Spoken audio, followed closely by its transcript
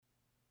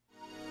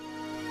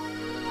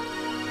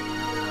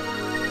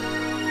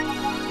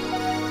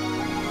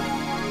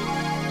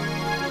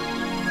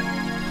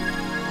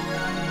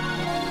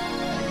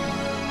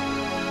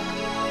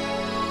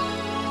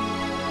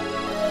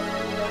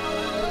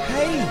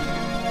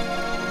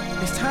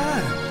It's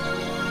time.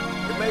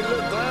 It may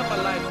look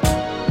glamour like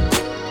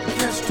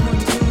Catch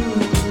 22.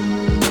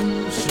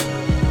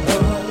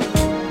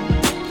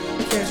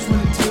 Catch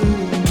 22.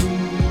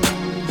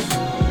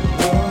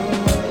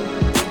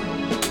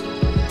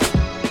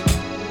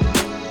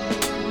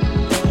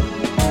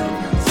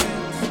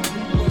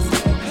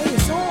 Hey,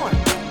 it's on.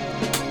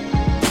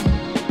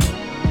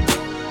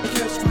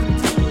 Catch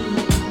 22.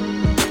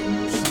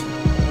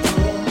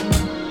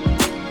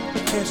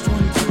 Catch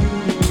 22.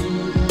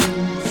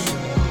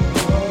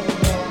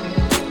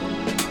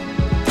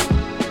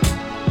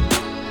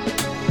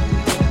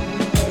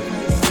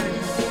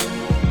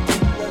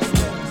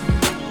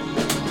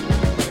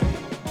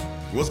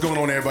 What's going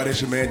on, everybody?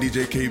 It's your man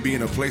DJ KB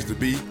and a place to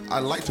be. I'd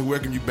like to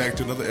welcome you back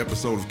to another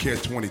episode of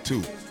Catch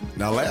 22.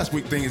 Now, last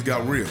week things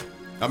got real.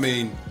 I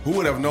mean, who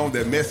would have known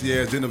that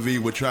messy-ass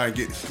Genevieve would try and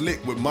get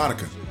slick with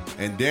Monica?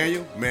 And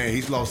Daniel, man,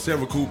 he's lost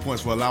several cool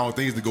points for allowing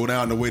things to go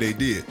down the way they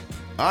did.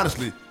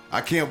 Honestly,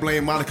 I can't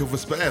blame Monica for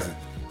spazzing.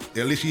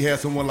 At least she had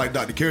someone like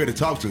Dr. Carey to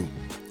talk to.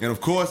 And of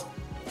course,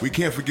 we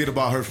can't forget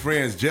about her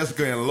friends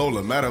Jessica and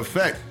Lola. Matter of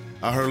fact,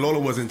 I heard Lola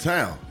was in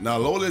town. Now,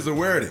 Lola is a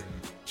rarity.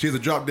 She's a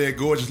drop-dead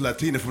gorgeous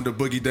Latina from the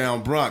Boogie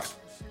Down Bronx,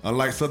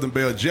 unlike Southern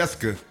Belle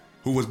Jessica,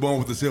 who was born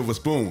with a silver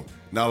spoon.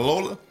 Now,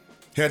 Lola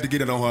had to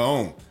get it on her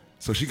own,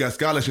 so she got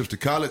scholarships to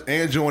college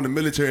and joined the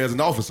military as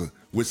an officer,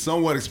 which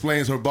somewhat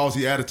explains her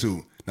bossy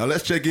attitude. Now,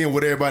 let's check in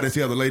with everybody and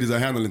see how the ladies are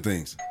handling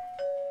things.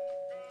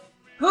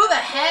 Who the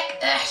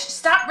heck?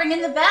 Stop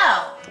ringing the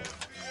bell.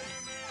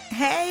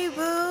 Hey,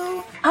 boo.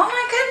 Oh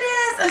my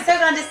goodness, I'm so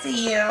glad to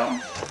see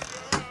you.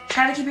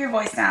 Try to keep your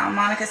voice down.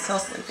 Monica's still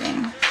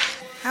sleeping.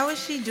 How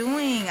is she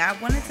doing? I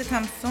wanted to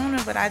come sooner,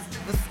 but I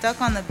was stuck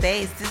on the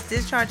base. This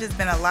discharge has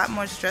been a lot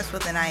more stressful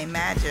than I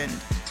imagined.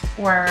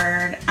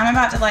 Word. I'm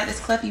about to light this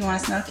clip. You want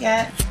to smoke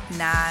yet?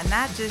 Nah,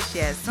 not just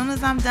yet. As soon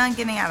as I'm done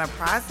getting out of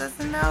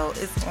processing, though,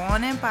 it's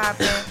on and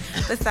popping.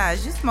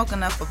 Besides, you smoke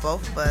enough for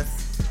both of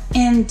us.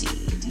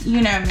 Indeed.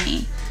 You know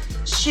me.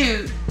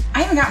 Shoot,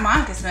 I even got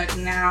Monica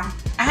smoking now.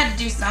 I had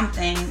to do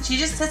something. She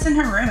just sits in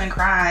her room and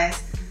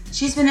cries.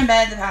 She's been in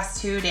bed the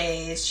past 2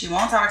 days. She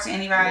won't talk to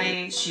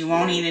anybody. She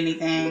won't eat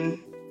anything.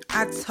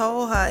 I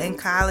told her in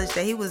college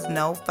that he was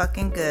no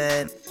fucking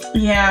good.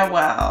 Yeah,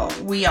 well,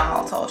 we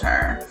all told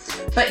her.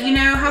 But you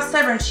know how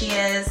stubborn she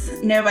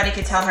is. Nobody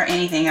could tell her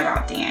anything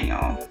about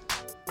Daniel.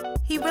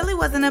 He really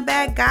wasn't a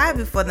bad guy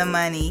before the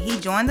money. He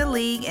joined the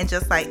league, and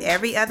just like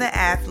every other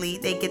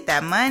athlete, they get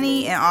that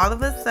money, and all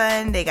of a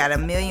sudden, they got a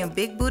million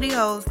big booty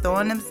hoes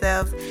throwing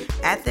themselves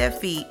at their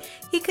feet.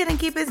 He couldn't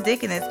keep his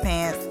dick in his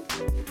pants.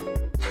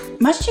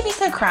 Must you be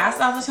so crass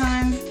all the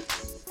time?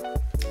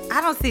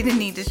 I don't see the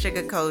need to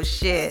sugarcoat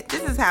shit.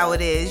 This is how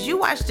it is. You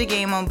watch the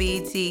game on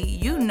BET,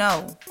 you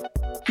know.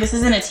 This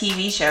isn't a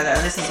TV show,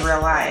 though. This is real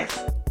life.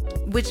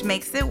 Which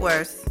makes it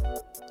worse.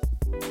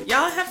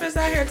 Y'all heifers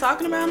out here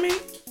talking about me?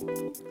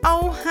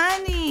 Oh,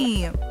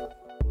 honey.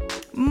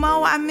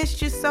 Mo, I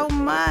missed you so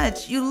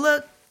much.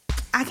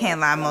 I can't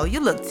lie, Mo, you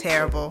look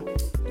terrible.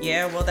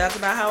 Yeah, well, that's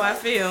about how I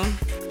feel.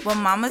 Well,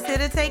 Mama's here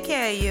to take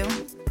care of you.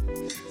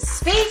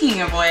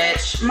 Speaking of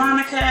which,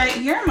 Monica,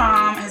 your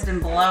mom has been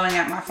blowing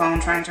up my phone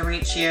trying to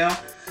reach you.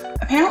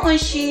 Apparently,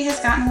 she has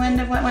gotten wind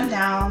of what went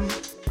down.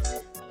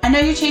 I know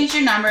you changed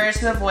your number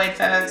to avoid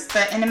folks,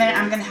 but in a minute,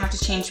 I'm going to have to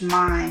change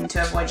mine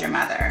to avoid your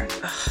mother.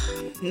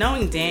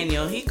 Knowing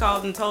Daniel, he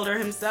called and told her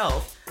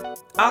himself.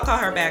 I'll call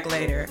her back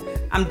later.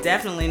 I'm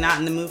definitely not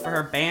in the mood for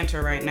her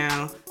banter right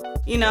now.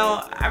 You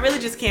know, I really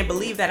just can't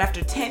believe that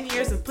after 10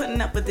 years of putting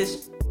up with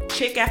this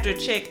chick after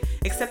chick,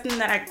 accepting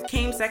that I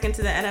came second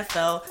to the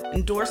NFL,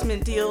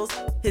 endorsement deals,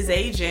 his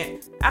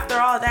agent, after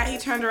all that, he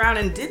turned around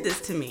and did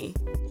this to me.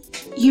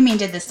 You mean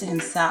did this to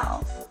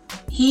himself?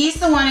 He's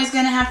the one who's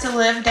going to have to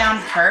live down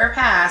her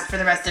past for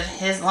the rest of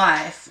his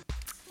life.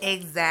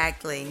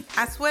 Exactly.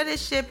 I swear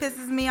this shit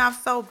pisses me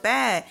off so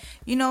bad.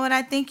 You know what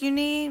I think you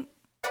need?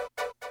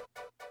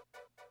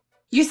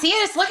 You see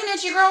it? It's looking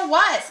at you, girl.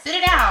 What? Spit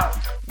it out.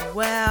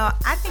 Well,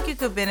 I think you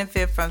could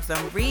benefit from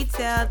some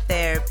retail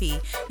therapy.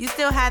 You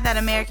still have that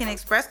American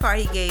Express card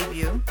he gave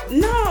you.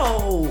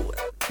 No!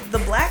 The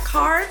black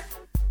card?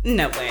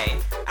 No way.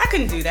 I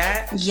couldn't do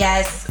that.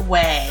 Yes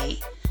way.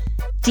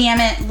 Damn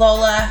it,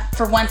 Lola.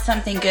 For once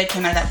something good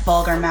came out of that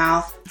vulgar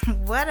mouth.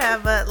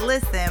 Whatever.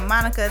 Listen,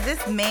 Monica,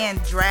 this man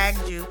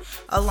dragged you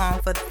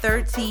along for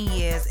 13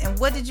 years. And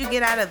what did you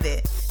get out of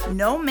it?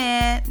 No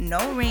man,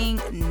 no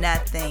ring,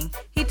 nothing.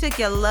 He took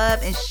your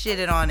love and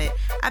shitted on it.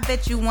 I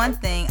bet you one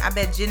thing. I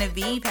bet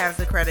Genevieve has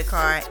a credit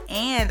card.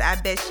 And I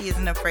bet she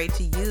isn't afraid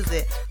to use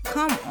it.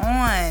 Come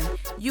on.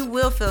 You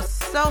will feel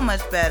so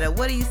much better.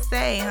 What do you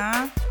say,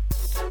 huh?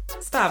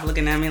 Stop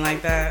looking at me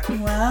like that.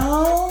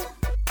 Well,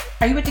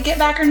 are you with the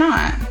Getback or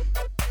not?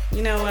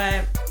 You know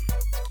what?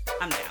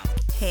 I'm down.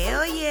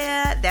 Hell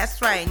yeah,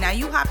 that's right. Now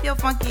you hop your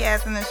funky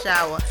ass in the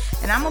shower,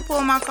 and I'm gonna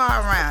pull my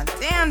car around.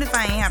 Damn if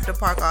I ain't have to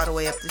park all the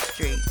way up the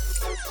street.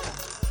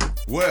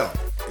 Well,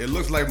 it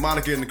looks like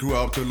Monica and the crew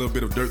are up to a little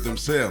bit of dirt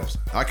themselves.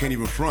 I can't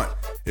even front.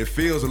 It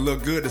feels a little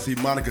good to see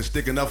Monica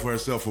sticking up for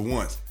herself for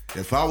once.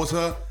 If I was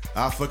her,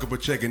 I'd fuck up a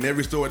check in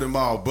every store at the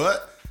mall,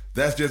 but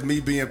That's just me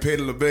being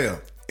Petty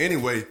LaBelle.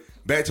 Anyway,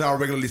 back to our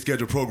regularly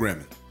scheduled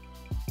programming.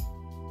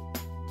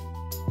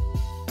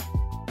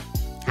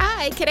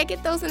 Hi, can I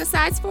get those in the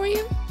sides for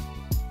you?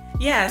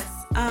 Yes,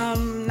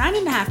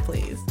 9.5,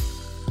 please.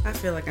 I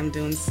feel like I'm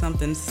doing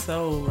something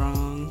so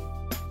wrong.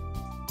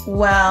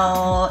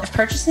 Well, if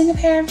purchasing a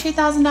pair of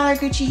 $2,000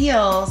 Gucci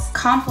heels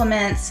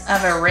compliments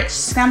of a rich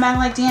scumbag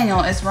like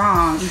Daniel is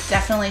wrong, you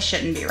definitely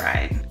shouldn't be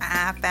right.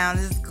 I found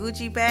this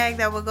Gucci bag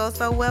that would go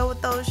so well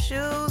with those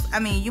shoes. I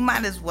mean, you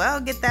might as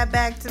well get that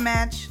bag to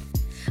match.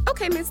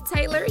 Okay, Miss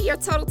Taylor, your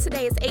total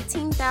today is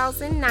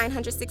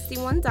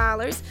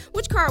 $18,961.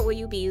 Which card will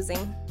you be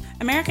using?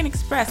 American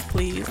Express,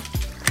 please.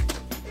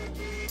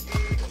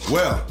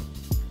 Well,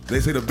 they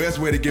say the best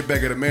way to get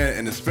back at a man,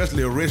 and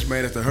especially a rich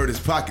man, is to hurt his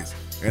pockets.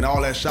 And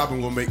all that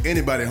shopping will make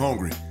anybody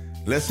hungry.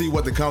 Let's see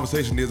what the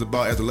conversation is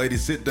about as the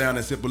ladies sit down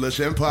and sip a little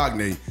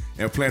champagne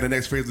and plan the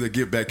next phase of the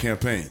Get Back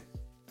campaign.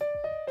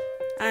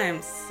 I am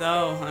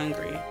so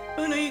hungry.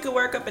 Who knew you could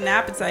work up an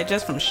appetite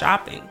just from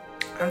shopping?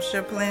 I'm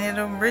sure plenty of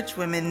them rich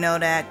women know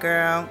that,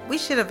 girl. We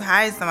should have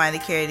hired somebody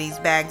to carry these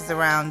bags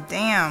around.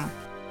 Damn.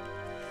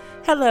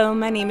 Hello,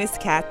 my name is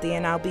Kathy,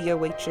 and I'll be your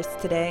waitress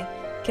today.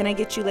 Can I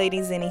get you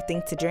ladies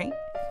anything to drink?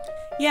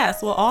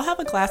 Yes, we'll all have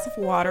a glass of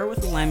water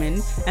with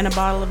lemon and a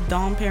bottle of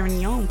Dom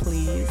Perignon,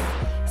 please.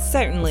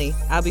 Certainly.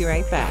 I'll be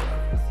right back.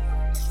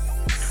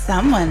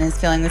 Someone is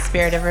feeling the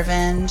spirit of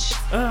revenge.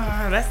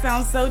 Ugh, that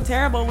sounds so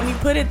terrible when you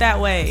put it that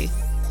way.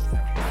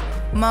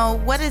 Mo,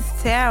 what is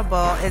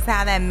terrible is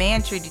how that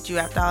man treated you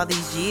after all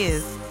these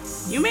years.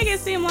 You make it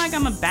seem like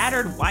I'm a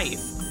battered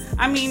wife.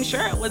 I mean,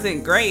 sure, it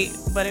wasn't great,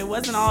 but it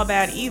wasn't all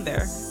bad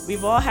either.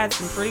 We've all had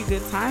some pretty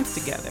good times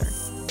together.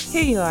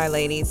 Here you are,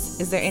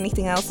 ladies. Is there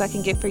anything else I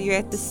can get for you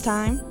at this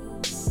time?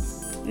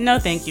 No,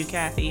 thank you,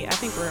 Kathy. I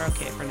think we're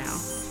okay for now.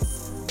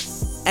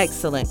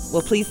 Excellent.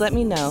 Well, please let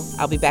me know.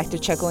 I'll be back to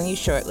check on you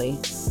shortly.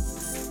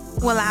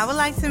 Well, I would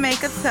like to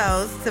make a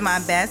toast to my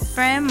best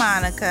friend,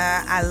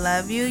 Monica. I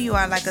love you. You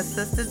are like a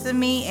sister to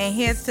me. And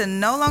here's to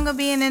no longer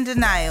being in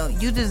denial.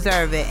 You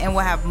deserve it and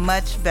will have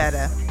much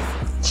better.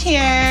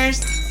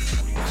 Cheers.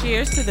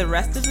 Cheers to the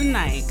rest of the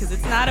night, because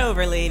it's not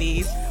over,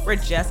 ladies. We're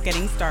just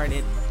getting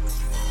started.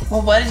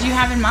 Well, what did you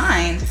have in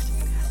mind?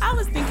 I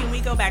was thinking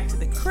we go back to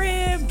the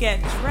crib,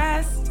 get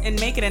dressed, and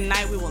make it a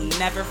night we will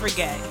never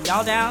forget.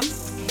 Y'all down?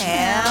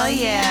 Hell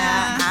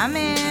yeah. I'm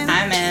in.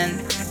 I'm in.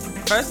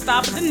 First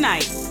stop of the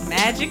night,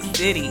 Magic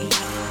City.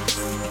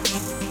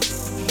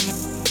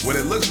 Well,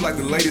 it looks like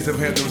the ladies have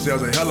had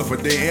themselves a hell of a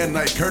day and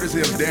night,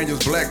 courtesy of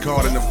Daniel's Black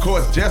Card. And of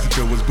course,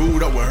 Jessica was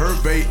booed up with her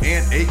bae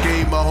and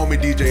aka my homie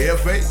DJ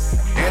F.A.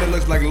 And it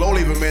looks like Lola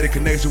even made a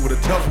connection with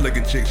a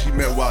tough-looking chick she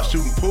met while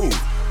shooting pool.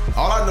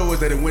 All I know is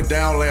that it went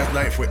down last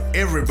night for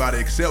everybody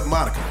except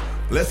Monica.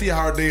 Let's see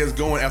how her day is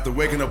going after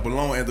waking up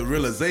alone and the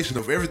realization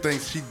of everything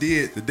she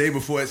did the day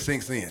before it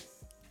sinks in.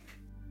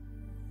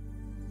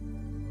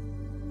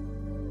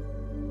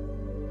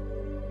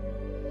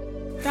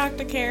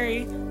 Dr.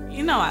 Carey,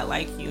 you know I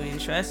like you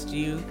and trust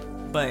you,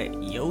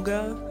 but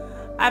yoga?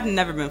 I've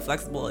never been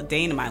flexible a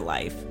day in my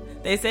life.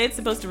 They say it's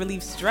supposed to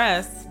relieve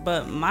stress,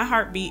 but my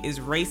heartbeat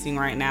is racing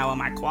right now and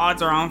my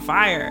quads are on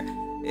fire.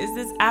 Is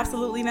this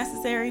absolutely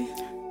necessary?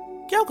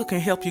 Yoga can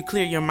help you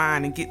clear your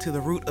mind and get to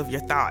the root of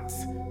your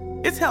thoughts.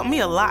 It's helped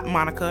me a lot,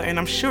 Monica, and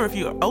I'm sure if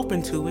you're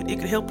open to it, it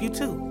could help you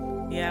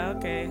too. Yeah,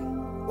 okay.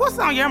 What's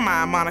on your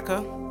mind,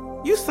 Monica?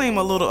 You seem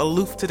a little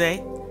aloof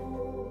today.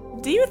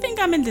 Do you think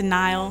I'm in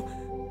denial?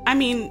 I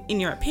mean, in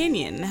your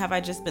opinion, have I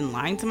just been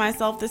lying to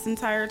myself this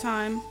entire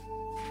time?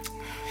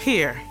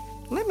 Here,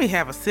 let me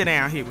have a sit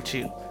down here with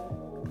you.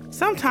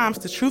 Sometimes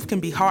the truth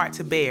can be hard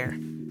to bear,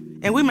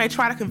 and we may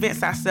try to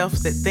convince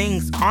ourselves that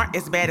things aren't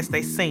as bad as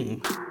they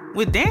seem.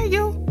 With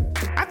Daniel,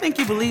 I think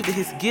you believe that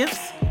his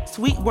gifts,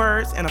 sweet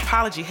words, and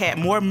apology had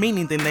more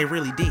meaning than they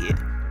really did.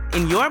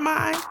 In your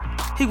mind,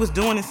 he was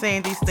doing and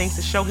saying these things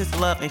to show his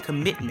love and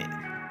commitment,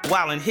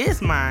 while in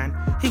his mind,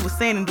 he was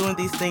saying and doing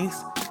these things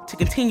to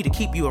continue to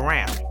keep you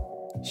around.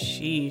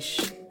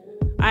 Sheesh.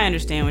 I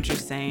understand what you're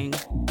saying.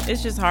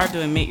 It's just hard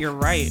to admit you're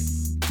right.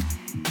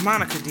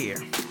 Monica, dear,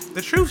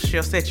 the truth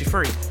shall set you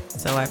free.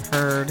 So I've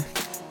heard.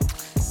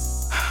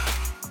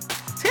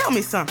 Tell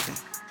me something.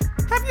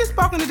 Have you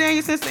spoken to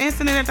Daniel since the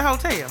incident at the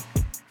hotel?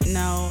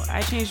 No,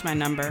 I changed my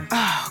number.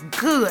 Oh,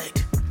 good.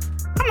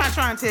 I'm not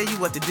trying to tell you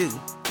what to do,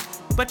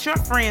 but your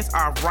friends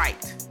are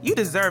right. You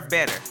deserve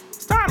better.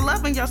 Start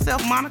loving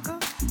yourself, Monica,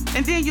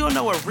 and then you'll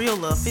know what real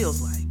love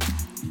feels like.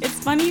 It's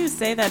funny you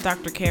say that,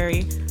 Dr.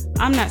 Carey.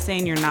 I'm not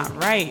saying you're not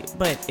right,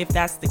 but if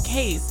that's the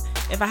case,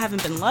 if I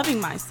haven't been loving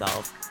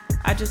myself,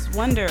 I just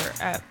wonder,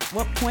 at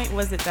what point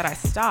was it that I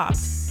stopped?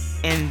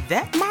 And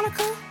that,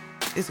 Monica,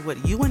 is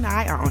what you and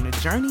I are on a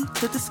journey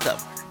to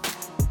discover.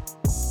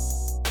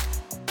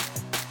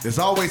 There's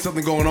always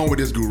something going on with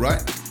this group,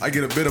 right? I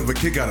get a bit of a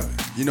kick out of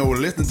it. You know,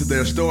 listening to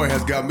their story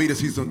has got me to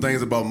see some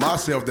things about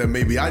myself that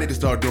maybe I need to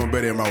start doing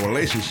better in my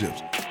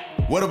relationships.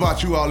 What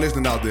about you all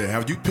listening out there?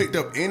 Have you picked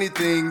up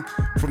anything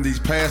from these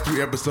past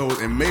 3 episodes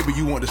and maybe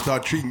you want to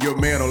start treating your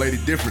man or lady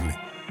differently?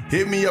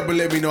 Hit me up and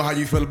let me know how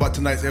you feel about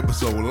tonight's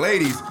episode.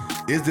 Ladies,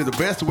 Is it the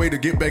best way to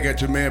get back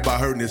at your man by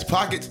hurting his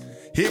pockets?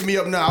 Hit me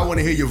up now. I want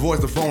to hear your voice.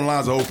 The phone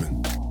lines are open.